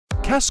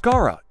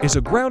Keskara is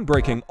a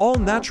groundbreaking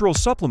all-natural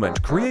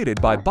supplement created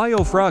by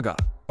Biofraga,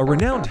 a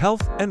renowned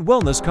health and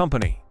wellness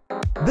company.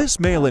 This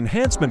male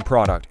enhancement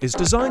product is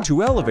designed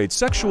to elevate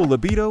sexual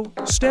libido,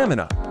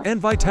 stamina,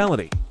 and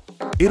vitality.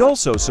 It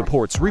also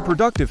supports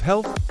reproductive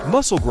health,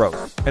 muscle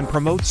growth, and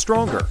promotes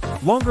stronger,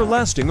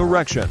 longer-lasting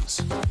erections.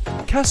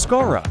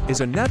 Keskara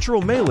is a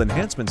natural male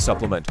enhancement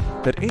supplement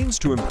that aims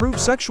to improve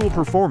sexual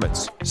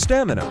performance,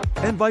 stamina,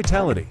 and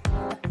vitality.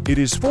 It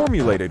is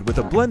formulated with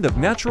a blend of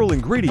natural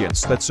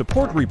ingredients that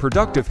support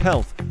reproductive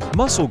health,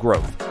 muscle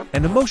growth,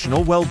 and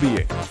emotional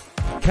well-being.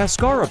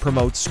 Keskara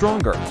promotes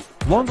stronger,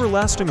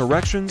 longer-lasting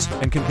erections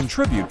and can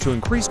contribute to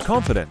increased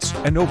confidence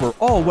and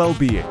overall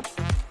well-being.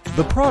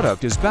 The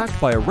product is backed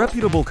by a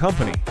reputable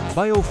company,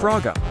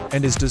 Biofraga,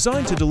 and is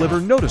designed to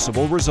deliver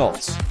noticeable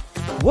results.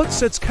 What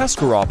sets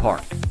Keskara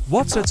apart?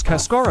 What sets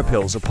Keskara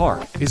Pills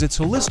apart is its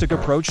holistic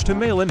approach to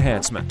male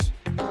enhancement.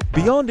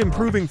 Beyond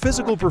improving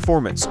physical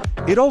performance,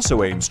 it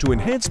also aims to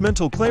enhance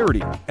mental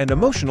clarity and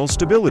emotional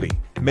stability,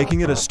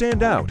 making it a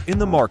standout in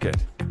the market.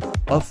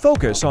 A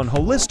focus on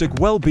holistic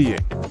well-being.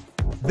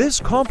 This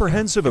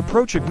comprehensive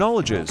approach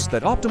acknowledges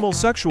that optimal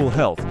sexual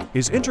health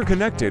is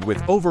interconnected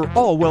with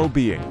overall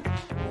well-being.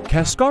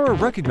 Keskara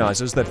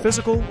recognizes that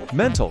physical,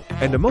 mental,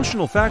 and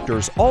emotional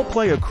factors all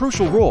play a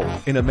crucial role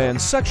in a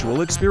man's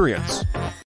sexual experience.